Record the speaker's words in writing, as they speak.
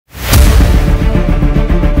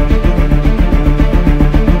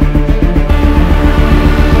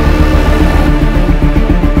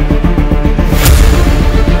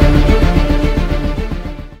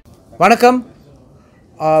Vanakkam.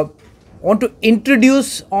 Want to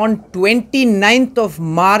introduce on 29th of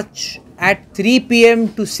March at 3 p.m.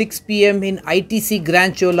 to 6 p.m. in ITC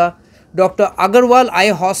Grand Chola, Dr.Agarwal Eye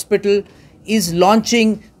Hospital is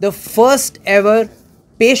launching the first ever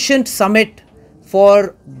patient summit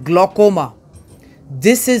for glaucoma.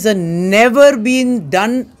 This is a never been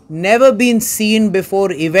done, never been seen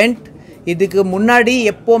before event. Idhukku munnadi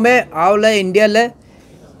eppome avla India la.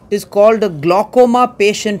 It is called the Glaucoma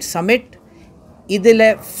Patient Summit.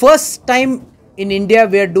 Idile first time in India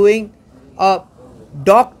we are doing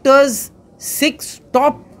doctors, 6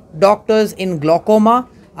 top doctors in glaucoma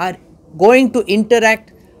are going to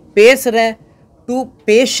interact to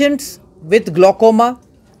patients with glaucoma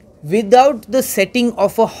without the setting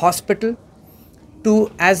of a hospital,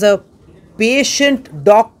 as a patient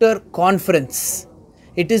doctor conference.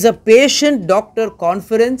 It is a patient doctor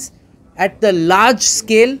conference at the large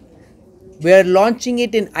scale. We are launching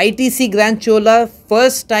it in ITC Grand Chola,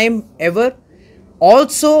 first time ever.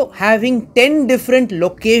 Also having 10 different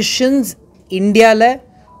locations India la,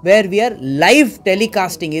 where we are live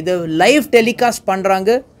telecasting. Either live telecast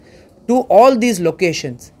pandranga to all these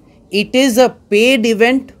locations. It is a paid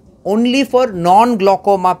event only for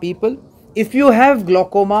non-glaucoma people. If you have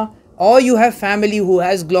glaucoma or you have family who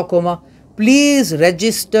has glaucoma, please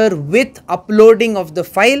register with uploading of the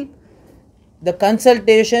file. The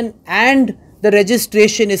consultation and the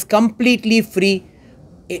registration is completely free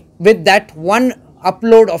with that one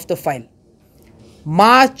upload of the file.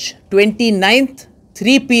 March 29th,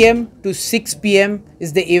 3 p.m. to 6 p.m.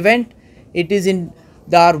 is the event. It is in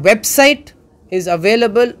our website is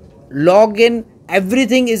available, login,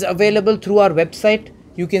 everything is available through our website.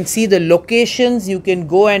 You can see the locations, you can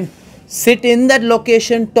go and sit in that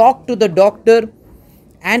location, talk to the doctor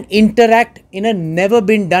and interact in a never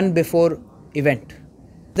been done before event.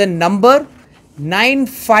 The number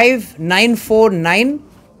 95949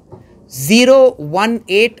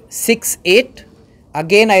 01868.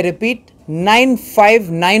 Again I repeat,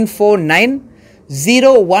 95949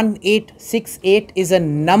 01868 is a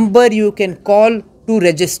number you can call to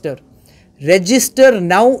register. Register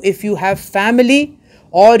now if you have family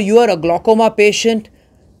or you are a glaucoma patient.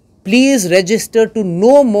 Please register to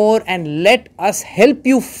know more and let us help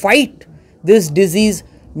you fight this disease,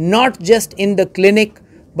 not just in the clinic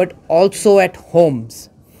but also at homes.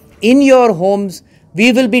 In your homes,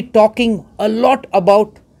 we will be talking a lot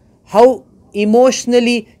about how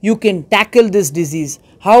emotionally you can tackle this disease,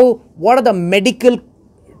 what are the medical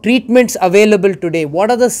treatments available today,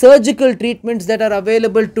 what are the surgical treatments that are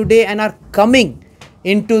available today and are coming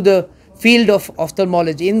into the field of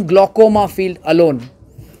ophthalmology, in glaucoma field alone.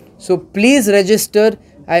 So please register.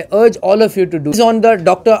 I urge all of you to do. This is on the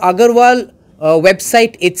Dr. Agarwal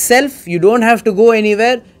website itself. You don't have to go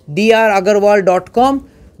anywhere. dragarwal.com,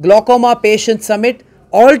 Glaucoma Patient Summit.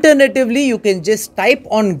 Alternatively, you can just type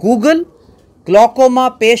on Google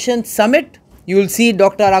Glaucoma Patient Summit. You will see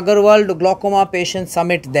Dr. Agarwal Glaucoma Patient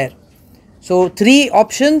Summit there. So 3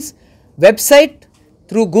 options: website,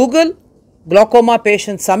 through Google, Glaucoma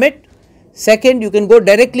Patient Summit. Second, you can go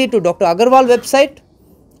directly to Dr. Agarwal website,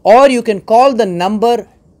 or you can call the number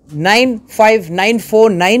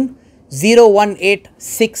 95949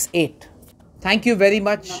 01868. Thank you very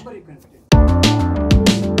much.